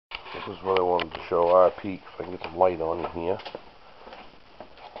This is what I wanted to show. R.I.P. If I can get some light on in here.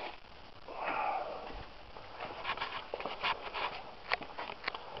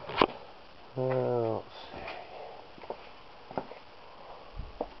 Let's see.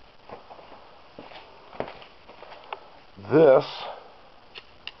 This,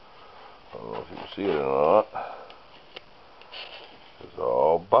 I don't know if you can see it or not, is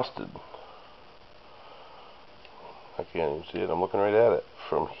all busted. I can't even see it. I'm looking right at it.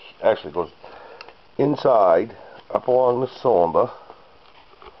 Actually, it goes inside, up along the cylinder,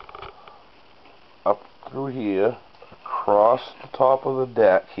 up through here, across the top of the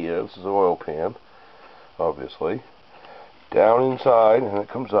deck here. This is the oil pan, obviously. Down inside, and it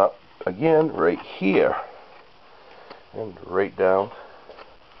comes up again right here, and right down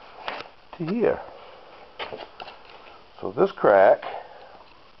to here. So this crack,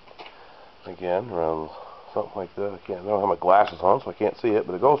 again, around something like that. I don't have my glasses on, so I can't see it,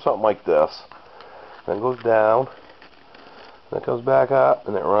 but it goes something like this. Then it goes down, then it comes back up,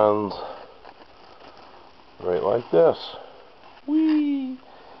 and it runs right like this. Whee!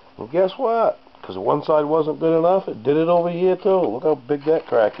 And guess what? Because one side wasn't good enough, it did it over here too. Look how big that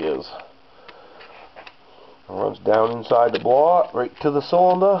crack is. It runs down inside the block, right to the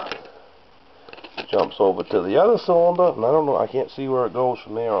cylinder, jumps over to the other cylinder, and I don't know, I can't see where it goes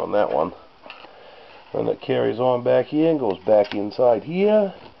from there on that one. And it carries on back here and goes back inside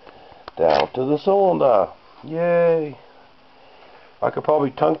here, down to the cylinder. Yay! I could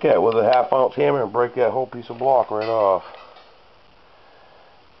probably tunk that with a 1/2 ounce hammer and break that whole piece of block right off.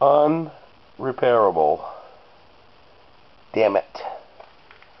 Unrepairable. Damn it.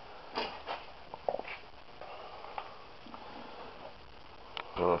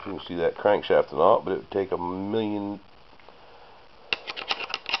 I don't know if you can see that crankshaft or not, but it would take a million.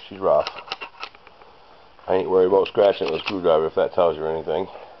 She's rough. I ain't worried about scratching it with a screwdriver, if that tells you anything.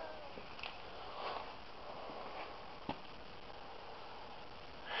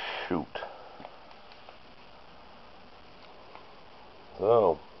 Shoot.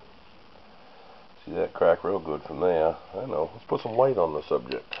 So, see that crack real good from there. I know. Let's put some light on the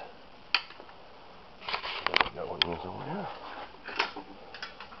subject. Got one here somewhere.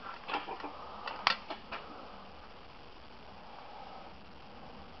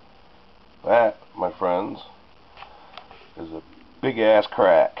 That, my friends, is a big ass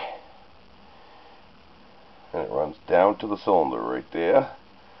crack, and it runs down to the cylinder right there,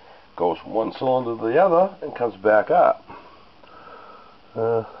 goes from one cylinder to the other, and comes back up.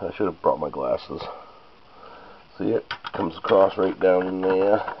 I should have brought my glasses. See it? Comes across right down in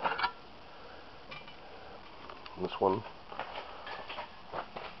there. This one,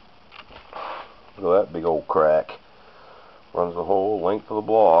 look at that big old crack. Runs the whole length of the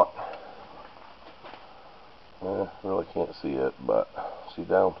block. Really can't see it, but see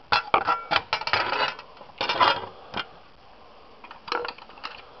down.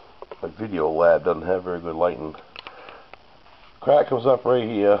 My video lab doesn't have very good lighting. Crack comes up right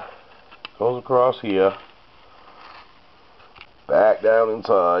here, goes across here, back down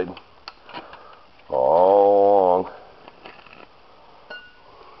inside, all along.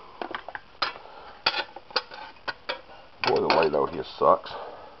 Boy, the light out here sucks.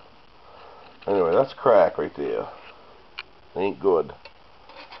 Anyway, that's a crack right there. Ain't good.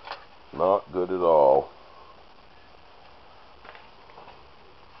 Not good at all.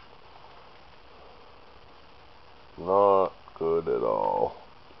 Not good at all.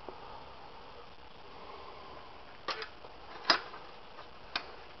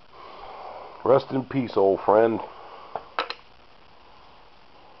 Rest in peace, old friend.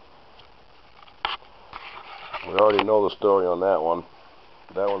 We already know the story on that one.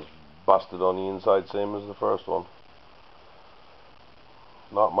 That one's busted on the inside, same as the first one.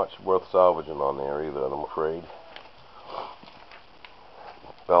 Not much worth salvaging on there either, I'm afraid.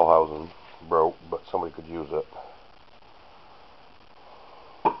 Bell housing broke, but somebody could use it.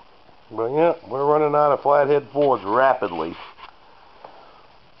 But yeah, we're running out of Flathead Fords rapidly.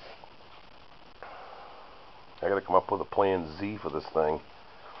 I gotta come up with a plan Z for this thing.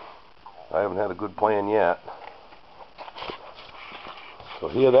 I haven't had a good plan yet. So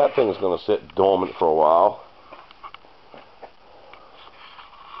here that thing's gonna sit dormant for a while.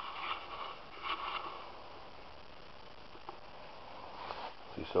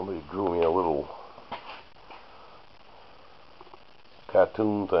 See, somebody drew me a little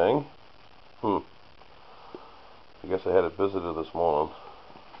cartoon thing. I guess I had a visitor this morning.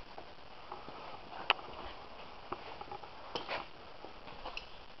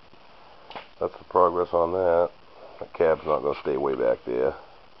 That's the progress on that. The cab's not going to stay way back there.